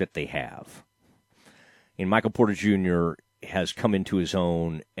that they have. And Michael Porter Jr. has come into his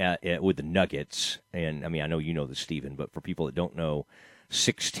own with the Nuggets. And, I mean, I know you know this, Stephen, but for people that don't know,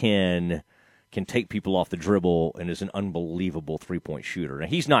 6'10", can take people off the dribble and is an unbelievable three-point shooter. Now,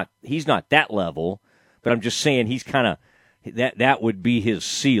 he's not that level, but I'm just saying he's kind of that would be his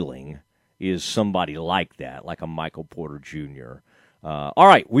ceiling, is somebody like that, like a Michael Porter Jr. All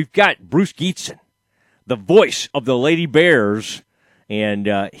right, we've got Bruce Gietzen, the voice of the Lady Bears, and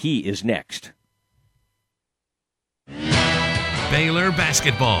he is next. Baylor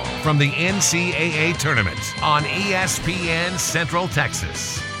basketball from the NCAA tournament on ESPN Central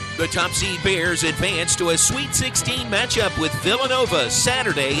Texas. The top seed Bears advance to a Sweet 16 matchup with Villanova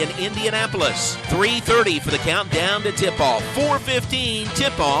Saturday in Indianapolis. 3:30 for the countdown to tip-off. 4:15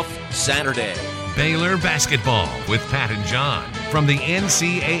 tip-off Saturday. Baylor basketball with Pat and John from the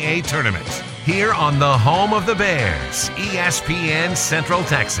NCAA tournament. Here on the home of the Bears, ESPN Central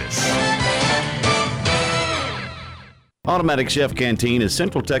Texas. Automatic Chef Canteen is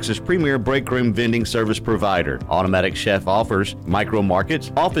Central Texas' premier breakroom vending service provider. Automatic Chef offers micro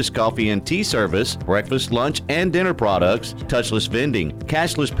markets, office coffee and tea service, breakfast, lunch, and dinner products, touchless vending,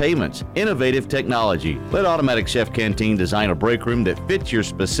 cashless payments, innovative technology. Let Automatic Chef Canteen design a breakroom that fits your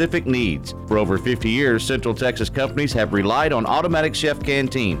specific needs. For over 50 years, Central Texas companies have relied on Automatic Chef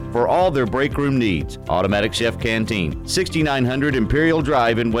Canteen for all their breakroom needs. Automatic Chef Canteen, 6900 Imperial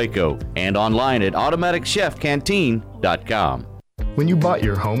Drive in Waco, and online at automaticchefcanteen.com. When you bought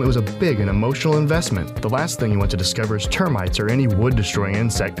your home, it was a big and emotional investment. The last thing you want to discover is termites or any wood-destroying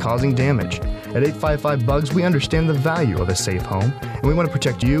insect causing damage. At 855 Bugs, we understand the value of a safe home, and we want to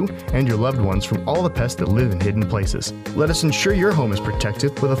protect you and your loved ones from all the pests that live in hidden places. Let us ensure your home is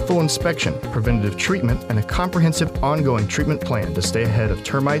protected with a full inspection, preventative treatment, and a comprehensive ongoing treatment plan to stay ahead of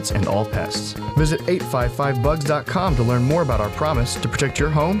termites and all pests. Visit 855bugs.com to learn more about our promise to protect your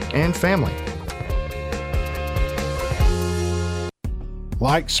home and family.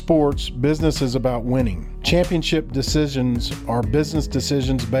 Like sports, business is about winning. Championship decisions are business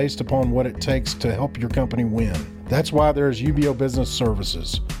decisions based upon what it takes to help your company win. That's why there's UBO Business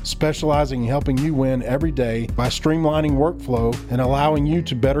Services, specializing in helping you win every day by streamlining workflow and allowing you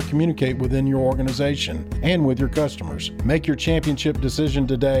to better communicate within your organization and with your customers. Make your championship decision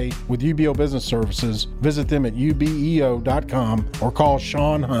today with UBO Business Services. Visit them at ubeo.com or call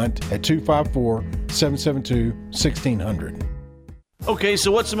Sean Hunt at 254-772-1600. Okay,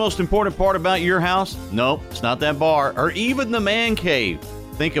 so what's the most important part about your house? Nope, it's not that bar or even the man cave.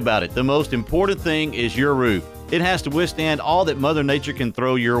 Think about it. The most important thing is your roof. It has to withstand all that Mother Nature can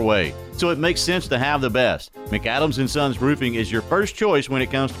throw your way. So it makes sense to have the best. McAdams & Sons Roofing is your first choice when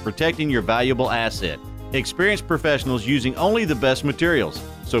it comes to protecting your valuable asset. Experienced professionals using only the best materials.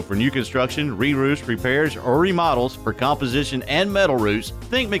 So for new construction, re-roofs, repairs, or remodels for composition and metal roofs,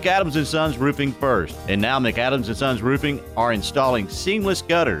 think McAdams & Sons Roofing first. And now McAdams & Sons Roofing are installing seamless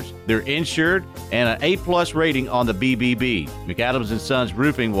gutters. They're insured and an A+ rating on the BBB. McAdams & Sons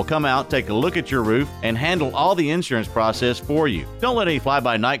Roofing will come out, take a look at your roof, and handle all the insurance process for you. Don't let any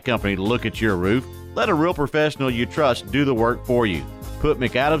fly-by-night company look at your roof. Let a real professional you trust do the work for you. Put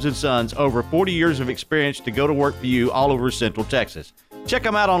McAdams & Sons, over 40 years of experience, to go to work for you all over Central Texas. Check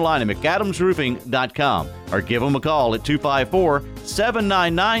them out online at McAdamsRoofing.com or give them a call at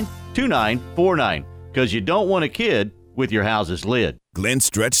 254-799-2949, because you don't want a kid with your house's lid. Glenn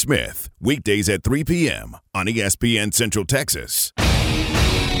Stretch Smith, weekdays at 3 p.m. on ESPN Central Texas.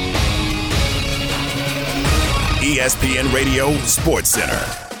 ESPN Radio Sports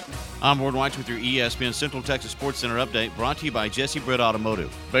Center. I'm Ward White with your ESPN Central Texas Sports Center update, brought to you by Jesse Britt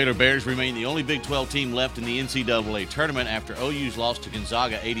Automotive. Baylor Bears remain the only Big 12 team left in the NCAA tournament after OU's loss to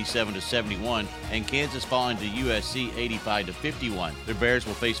Gonzaga 87-71 and Kansas falling to USC 85-51. The Bears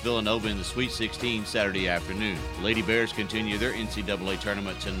will face Villanova in the Sweet 16 Saturday afternoon. The Lady Bears continue their NCAA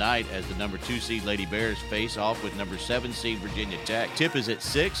tournament tonight as the number 2 seed Lady Bears face off with number 7 seed Virginia Tech. Tip is at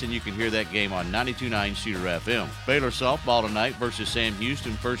 6, and you can hear that game on 92.9 Shooter FM. Baylor softball tonight versus Sam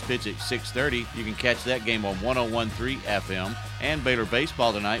Houston, first pitch at 6:30. You can catch that game on 101.3 FM. And Baylor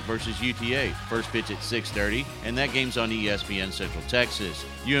baseball tonight versus UTA. First pitch at 6:30, and that game's on ESPN Central Texas.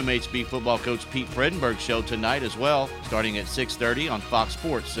 UMHB football coach Pete Fredenberg's show tonight as well, starting at 6:30 on Fox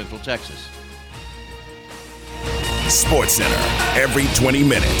Sports Central Texas. Sports Center, every 20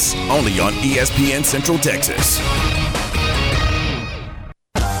 minutes, only on ESPN Central Texas.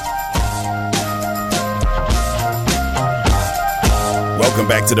 Welcome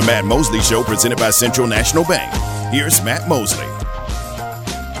back to the Matt Mosley Show, presented by Central National Bank. Here's Matt Mosley.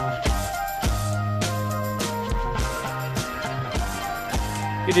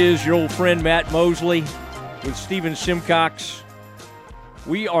 It is your old friend Matt Mosley with Stephen Simcox.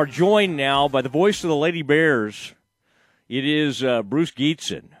 We are joined now by the voice of the Lady Bears. It is Bruce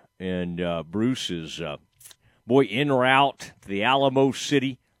Gietzen. And Bruce is, en route to the Alamo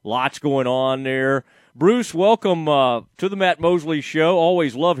City. Lots going on there. Bruce, welcome to the Matt Mosley Show.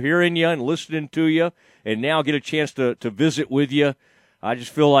 Always love hearing you and listening to you, and now get a chance to visit with you. I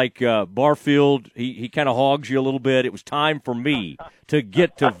just feel like Barfield, he kind of hogs you a little bit. It was time for me to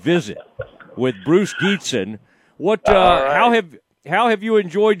get to visit with Bruce Gietzen. What? Right. How have you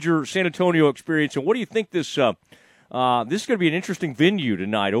enjoyed your San Antonio experience, and what do you think this is going to be an interesting venue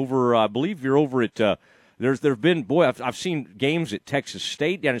tonight? Over, I believe you're over at. There've been I've seen games at Texas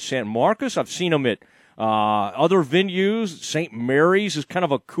State down in San Marcos. I've seen them at other venues. St. Mary's is kind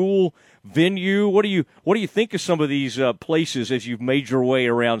of a cool venue. What do you think of some of these places as you've made your way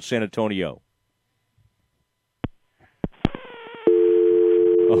around San Antonio?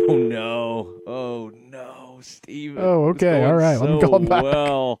 Oh no, Steven. Oh, okay, all right. Let me call back.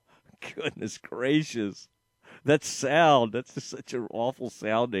 Well, goodness gracious, that sound. That's just such an awful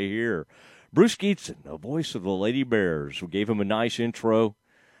sound to hear. Bruce Gietzen, the voice of the Lady Bears, we gave him a nice intro.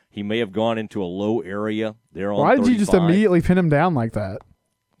 He may have gone into a low area there on 35. Why did you just immediately pin him down like that?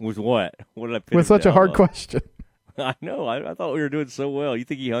 With what? What did I pin With him such a hard on? question. I know. I thought we were doing so well. You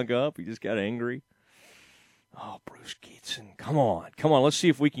think he hung up? He just got angry? Oh, Bruce Gietzen. Come on. Let's see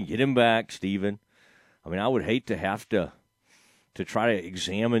if we can get him back, Steven. I mean, I would hate to have to try to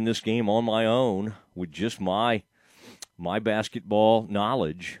examine this game on my own with just my basketball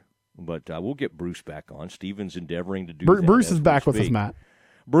knowledge. But we'll get Bruce back on. Steven's endeavoring to do that. Bruce is back with us, Matt.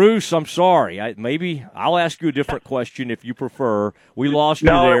 Bruce, I'm sorry. Maybe I'll ask you a different question if you prefer. We lost you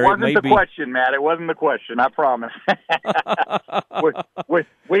there. No, it wasn't the question, Matt. It wasn't the question. I promise.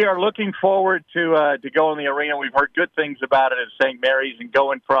 we are looking forward to go in the arena. We've heard good things about it at St. Mary's, and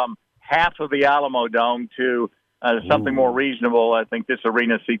going from half of the Alamo Dome to something more reasonable. I think this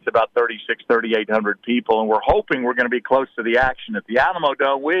arena seats about 3,800 people, and we're hoping we're going to be close to the action. At the Alamo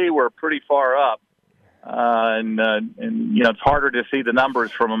Dome, we were pretty far up. And you know, it's harder to see the numbers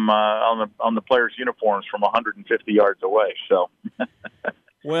from them on the players' uniforms from 150 yards away. So,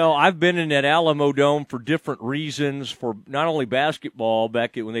 well, I've been in that Alamo Dome for different reasons. For not only basketball,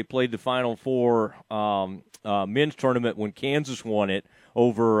 back when they played the Final Four men's tournament when Kansas won it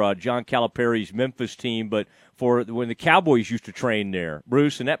over John Calipari's Memphis team, but for when the Cowboys used to train there,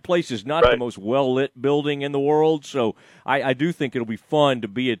 Bruce, and that place is not the most well-lit building in the world, so I do think it'll be fun to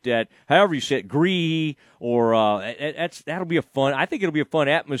be at that, however you say it, Gree, or that'll be a fun, I think it'll be a fun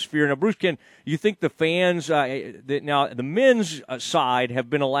atmosphere. Now, Bruce, you think the fans, now the men's side have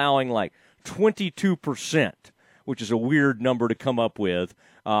been allowing like 22%, which is a weird number to come up with.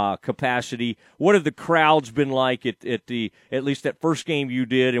 capacity. What have the crowds been like at least that first game you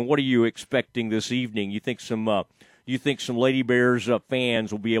did, and what are you expecting this evening? You think some Lady Bears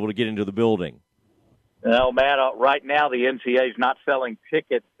fans will be able to get into the building? No, Matt, right now the NCAA is not selling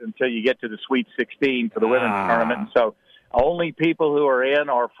tickets until you get to the Sweet 16 for the women's tournament. And so only people who are in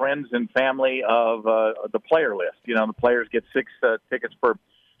are friends and family of the player list. You know, the players get 6 tickets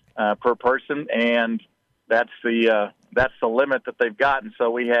per person, and that's the limit that they've gotten.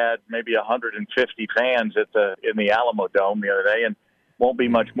 So we had maybe 150 fans in the Alamo Dome the other day, and won't be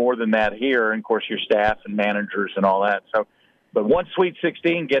much more than that here. And of course, your staff and managers and all that. So, but once Sweet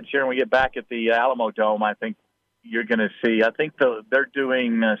 16 gets here and we get back at the Alamo Dome, I think you're going to see. I think they're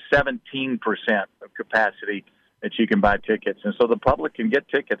doing 17% of capacity that you can buy tickets, and so the public can get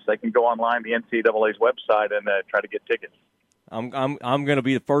tickets. They can go online, the NCAA's website, and try to get tickets. I'm going to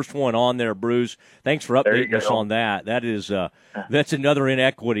be the first one on there, Bruce. Thanks for updating us on that. That is that's another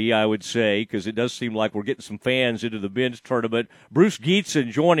inequity, I would say, because it does seem like we're getting some fans into the men's tournament. Bruce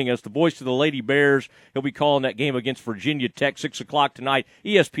Gietzen joining us, the voice of the Lady Bears. He'll be calling that game against Virginia Tech, 6:00 tonight,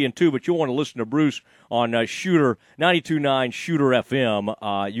 ESPN2. But you'll want to listen to Bruce on Shooter 92.9 Shooter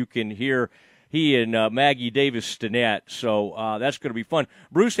FM. You can hear he and Maggie Davis-Stinnett. So that's going to be fun.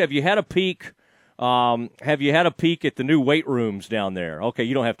 Bruce, have you had a peek? Have you had a peek at the new weight rooms down there? Okay,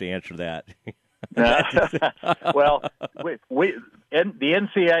 you don't have to answer that. Well, the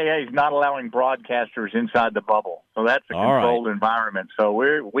NCAA is not allowing broadcasters inside the bubble, so that's a controlled environment. So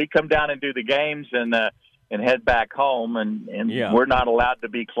we come down and do the games and head back home, and we're not allowed to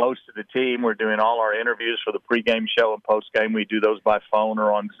be close to the team. We're doing all our interviews for the pregame show and postgame. We do those by phone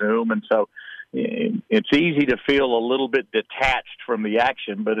or on Zoom, and so it's easy to feel a little bit detached from the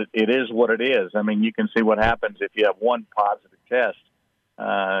action, but it is what it is. I mean, you can see what happens if you have one positive test.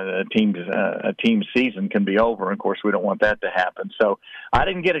 A team's season can be over. Of course, we don't want that to happen. So I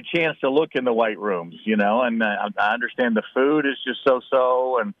didn't get a chance to look in the weight rooms, and I understand the food is just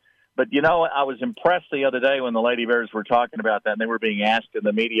so-so. But, I was impressed the other day when the Lady Bears were talking about that, and they were being asked in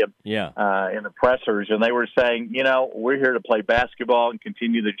the media, in the pressers, and they were saying, we're here to play basketball and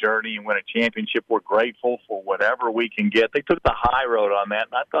continue the journey and win a championship. We're grateful for whatever we can get. They took the high road on that,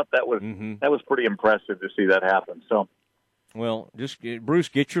 and I thought that was pretty impressive to see that happen. So. Well, just Bruce,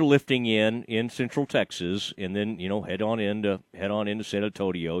 get your lifting in Central Texas, and then head on into San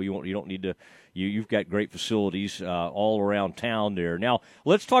Antonio. You don't need to. You've got great facilities all around town there. Now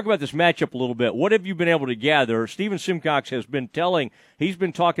let's talk about this matchup a little bit. What have you been able to gather? Stephen Simcox has been he's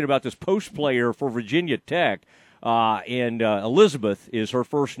been talking about this post player for Virginia Tech. And Elizabeth is her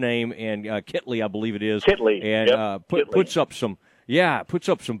first name, and Kitley, I believe it is. Kitley, and puts up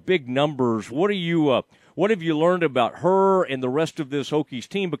some big numbers. What have you learned about her and the rest of this Hokies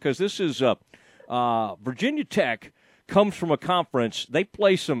team? Because this is Virginia Tech comes from a conference. They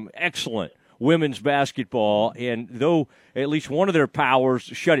play some excellent women's basketball, and though at least one of their powers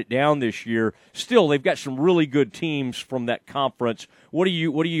shut it down this year, still they've got some really good teams from that conference. What do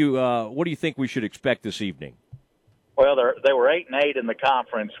you think we should expect this evening? Well, they were 8-8 in the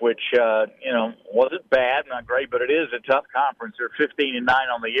conference, which wasn't bad, not great, but it is a tough conference. They're 15-9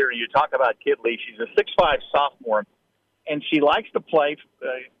 on the year. And you talk about Kitley; she's a 6'5" sophomore, and she likes to play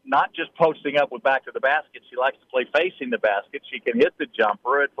not just posting up with back to the basket. She likes to play facing the basket. She can hit the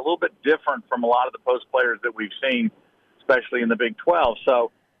jumper. It's a little bit different from a lot of the post players that we've seen, especially in the Big 12.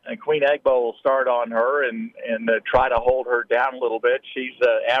 So. And Queen Egbo will start on her and try to hold her down a little bit. She's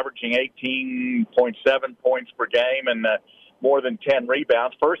averaging 18.7 points per game and more than 10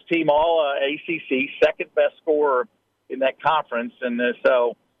 rebounds. First team all ACC, second best scorer in that conference. And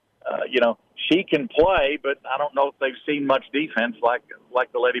so, she can play, but I don't know if they've seen much defense like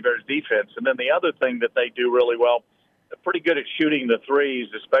the Lady Bears defense. And then the other thing that they do really well, they're pretty good at shooting the threes,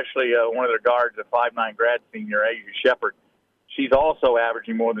 especially one of their guards, a 5'9" grad senior, Asia Shepard. She's also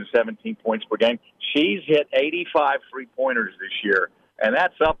averaging more than 17 points per game. She's hit 85 three-pointers this year, and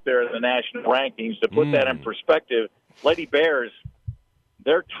that's up there in the national rankings. To put that in perspective, Lady Bears,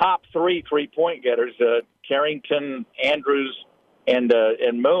 their top 3 3-point getters, Carrington, Andrews, and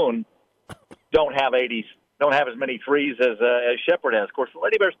Moon, don't have as many threes as Shepard has. Of course, the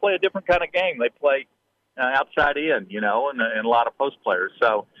Lady Bears play a different kind of game. They play outside in, and a lot of post players.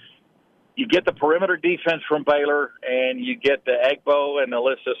 So. You get the perimeter defense from Baylor, and you get the Egbo and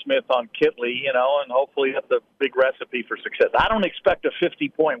Alyssa Smith on Kitley, and hopefully that's a big recipe for success. I don't expect a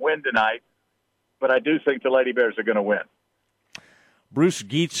 50-point win tonight, but I do think the Lady Bears are going to win. Bruce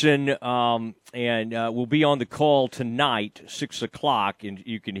Gietzen, and will be on the call tonight, 6 o'clock, and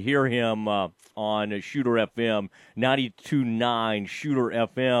you can hear him on Shooter FM, 92.9 Shooter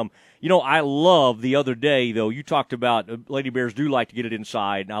FM. You know, I love the other day, though, you talked about Lady Bears do like to get it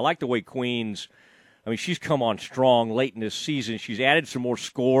inside, and I like the way Queens, I mean, she's come on strong late in this season. She's added some more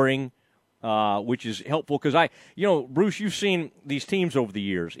scoring, which is helpful because Bruce, you've seen these teams over the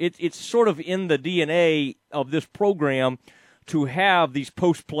years. It's sort of in the DNA of this program to have these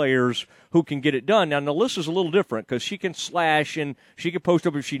post players who can get it done. Now, Nalissa's a little different because she can slash and she can post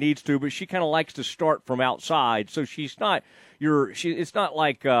up if she needs to, but she kind of likes to start from outside. So she's not it's not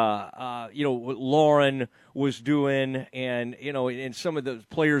like what Lauren was doing, and some of the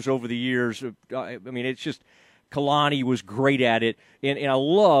players over the years. I mean, it's just Kalani was great at it, and I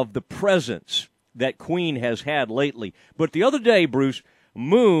love the presence that Queen has had lately. But the other day, Bruce,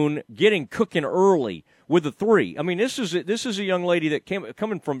 Moon getting cooking early with a three. I mean, this is a young lady that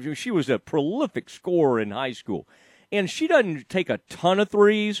coming from. She was a prolific scorer in high school, and she doesn't take a ton of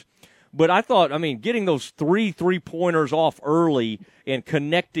threes. But I thought, I mean, getting those 3-pointers off early and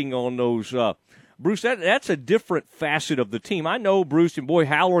connecting on those, Bruce, that's a different facet of the team. I know, Bruce, and boy,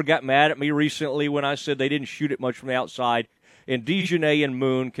 Howler got mad at me recently when I said they didn't shoot it much from the outside, and Dejanay and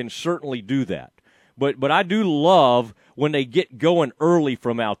Moon can certainly do that. But I do love when they get going early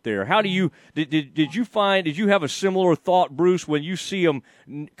from out there. How do you did you have a similar thought, Bruce, when you see them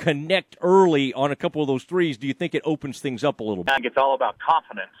connect early on a couple of those threes? Do you think it opens things up a little bit? I think it's all about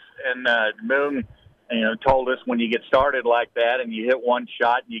confidence. And Moon, told us when you get started like that and you hit one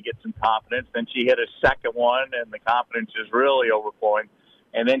shot and you get some confidence, then she hit a second one and the confidence is really overflowing.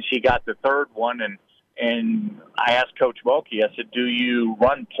 And then she got the third one, and I asked Coach Mulkey, I said, do you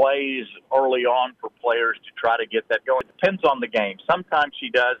run plays early on for players to try to get that going? It depends on the game. Sometimes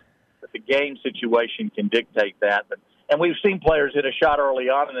she does, but the game situation can dictate that. And we've seen players hit a shot early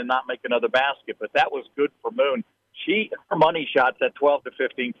on and then not make another basket, but that was good for Moon. Her money shot's that 12 to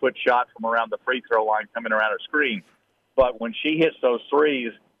 15-foot shot from around the free throw line coming around her screen. But when she hits those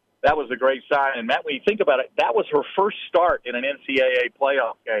threes, that was a great sign. And, Matt, when you think about it, that was her first start in an NCAA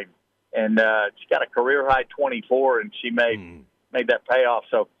playoff game. And she got a career-high 24, and she made that payoff.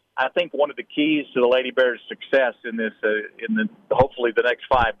 So I think one of the keys to the Lady Bears' success in this, hopefully the next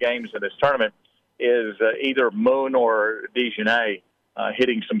 5 games of this tournament, is either Moon or Dejanay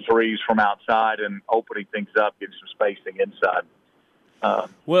hitting some threes from outside and opening things up, getting some spacing inside.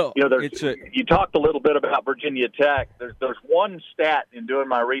 You talked a little bit about Virginia Tech. There's one stat in doing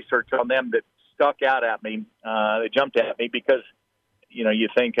my research on them that stuck out at me. They jumped at me because, you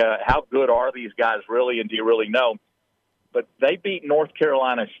think, how good are these guys really, and do you really know? But they beat North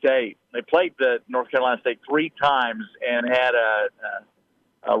Carolina State. They played the North Carolina State 3 times and had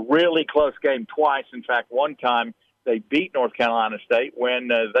a really close game twice. In fact, one time they beat North Carolina State when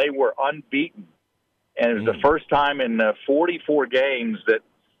they were unbeaten. And it was the first time in 44 games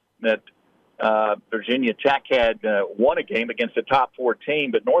that Virginia Tech had won a game against a top 4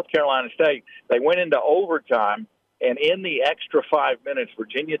 team. But North Carolina State, they went into overtime, and in the extra 5 minutes,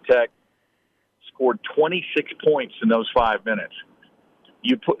 Virginia Tech scored 26 points in those 5 minutes.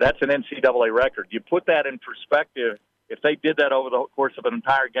 That's an NCAA record. You put that in perspective, if they did that over the course of an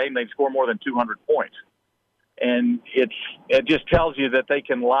entire game, they'd score more than 200 points. And it just tells you that they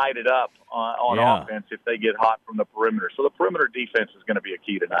can light it up on offense if they get hot from the perimeter. So the perimeter defense is going to be a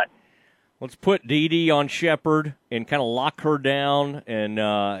key tonight. Let's put Dee Dee on Shepherd and kind of lock her down. And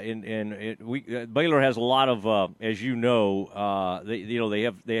Baylor has a lot of, as you know,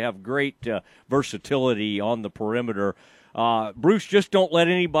 they have great versatility on the perimeter. Bruce, just don't let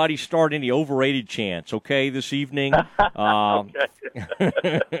anybody start any overrated chants, okay, this evening.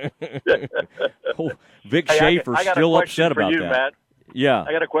 Vic Schaefer's still upset about that. Matt. Yeah.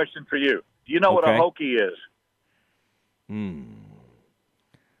 I got a question for you. Do you know what a hokey is?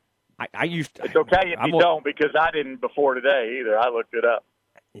 I used to. It's okay if you don't, because I didn't before today either. I looked it up.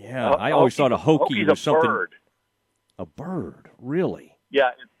 Yeah, I always thought a hokey was something. Bird. A bird, really? Yeah,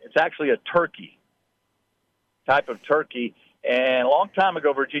 it's actually a turkey. Type of turkey, and a long time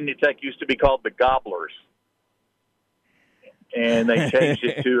ago, Virginia Tech used to be called the Gobblers, and they changed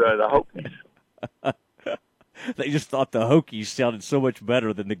it to the Hokies. They just thought the Hokies sounded so much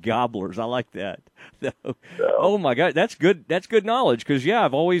better than the Gobblers. I like that. Oh my God, that's good. That's good knowledge, because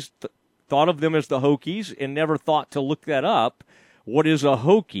I've always thought of them as the Hokies and never thought to look that up. What is a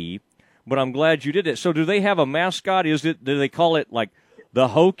Hokie? But I'm glad you did it. So, do they have a mascot? Do they call it like the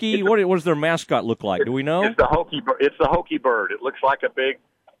Hokie? What does their mascot look like? Do we know? It's the Hokie. It's the Hokie bird. It looks like a big,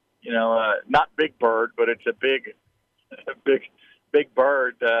 not big bird, but it's a big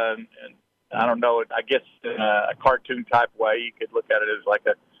bird. And I don't know, I guess in a cartoon type way, you could look at it as like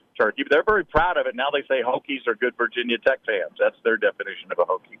a turkey. But they're very proud of it. Now they say Hokies are good Virginia Tech fans. That's their definition of a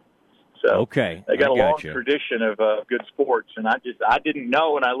Hokie. So okay, they got a long tradition of good sports, and I didn't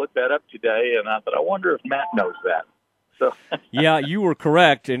know, and I looked that up today, and I thought, I wonder if Matt knows that. So yeah, you were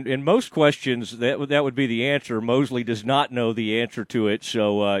correct. And in most questions, that would be the answer. Mosley does not know the answer to it,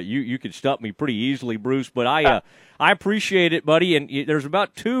 so you could stump me pretty easily, Bruce. But I appreciate it, buddy. And there's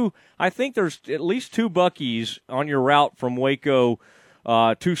about I think there's at least 2 Buc-ee's on your route from Waco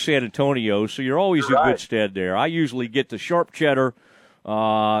to San Antonio, so you're always in good stead there. I usually get the sharp cheddar,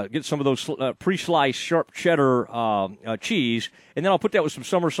 get some of those pre-sliced sharp cheddar cheese, and then I'll put that with some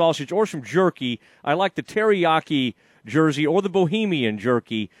summer sausage or some jerky. I like the teriyaki jersey or the Bohemian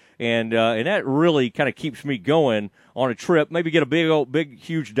jerky, and that really kind of keeps me going on a trip. Maybe get a big,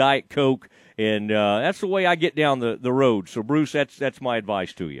 huge Diet Coke, and that's the way I get down the road. So, Bruce, that's my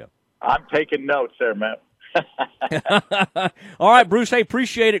advice to you. I'm taking notes there, Matt. All right, Bruce, hey,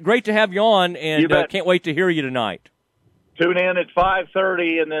 appreciate it. Great to have you on, and can't wait to hear you tonight. Tune in at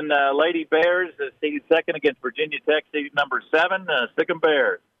 5:30, and then Lady Bears, seed second against Virginia Tech, seed number 7, Sick 'em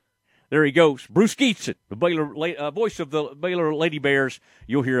Bears. There he goes, Bruce Geetson, the Baylor voice of the Baylor Lady Bears.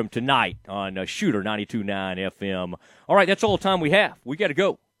 You'll hear him tonight on Shooter 92.9 FM. All right, that's all the time we have. We got to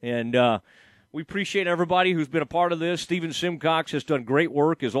go, and we appreciate everybody who's been a part of this. Stephen Simcox has done great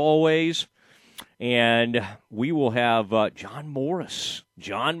work as always, and we will have John Morris,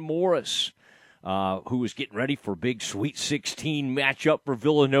 who is getting ready for a big Sweet 16 matchup for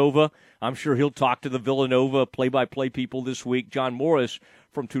Villanova. I'm sure he'll talk to the Villanova play-by-play people this week. John Morris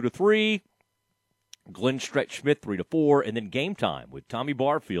from 2 to 3, Glenn Stretch Smith 3 to 4, and then Game Time with Tommy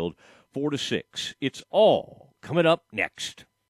Barfield 4 to 6. It's all coming up next.